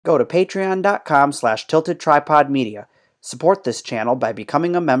Go to patreon.com/tiltedtripodmedia. Support this channel by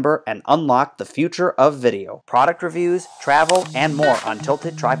becoming a member and unlock the future of video. Product reviews, travel, and more on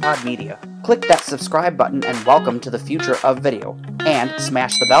Tilted Tripod Media. Click that subscribe button and welcome to the future of video. And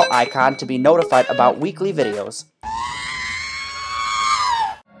smash the bell icon to be notified about weekly videos.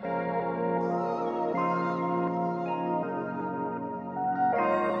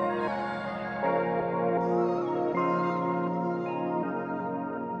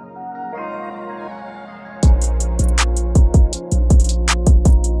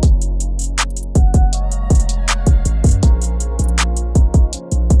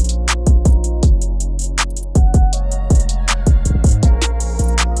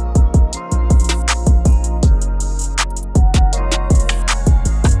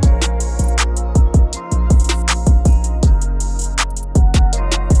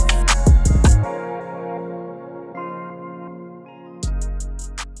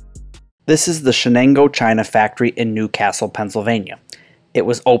 This is the Shenango China factory in Newcastle, Pennsylvania. It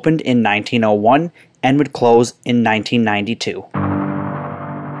was opened in 1901 and would close in 1992.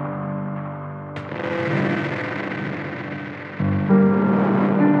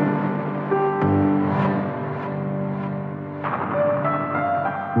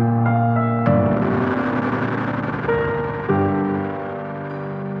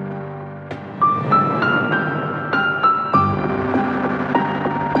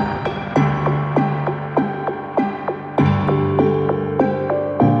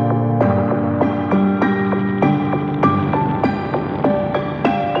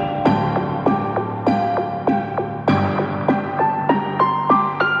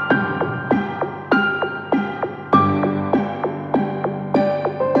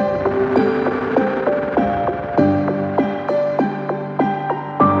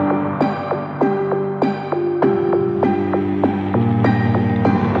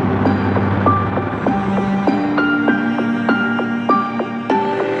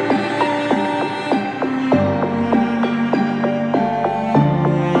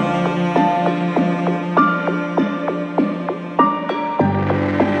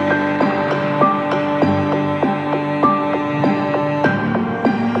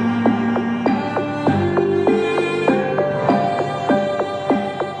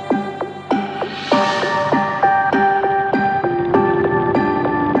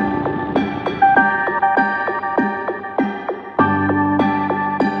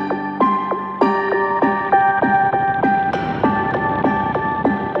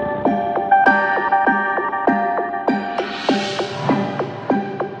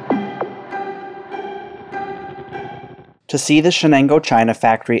 To see the Shenango China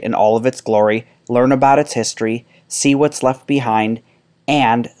factory in all of its glory, learn about its history, see what's left behind,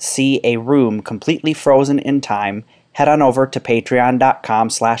 and see a room completely frozen in time, head on over to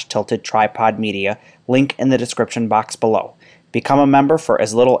patreon.com/tiltedtripodmedia, link in the description box below. Become a member for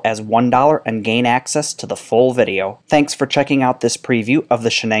as little as $1 and gain access to the full video. Thanks for checking out this preview of the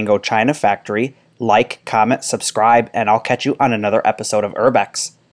Shenango China factory. Like, comment, subscribe, and I'll catch you on another episode of Urbex.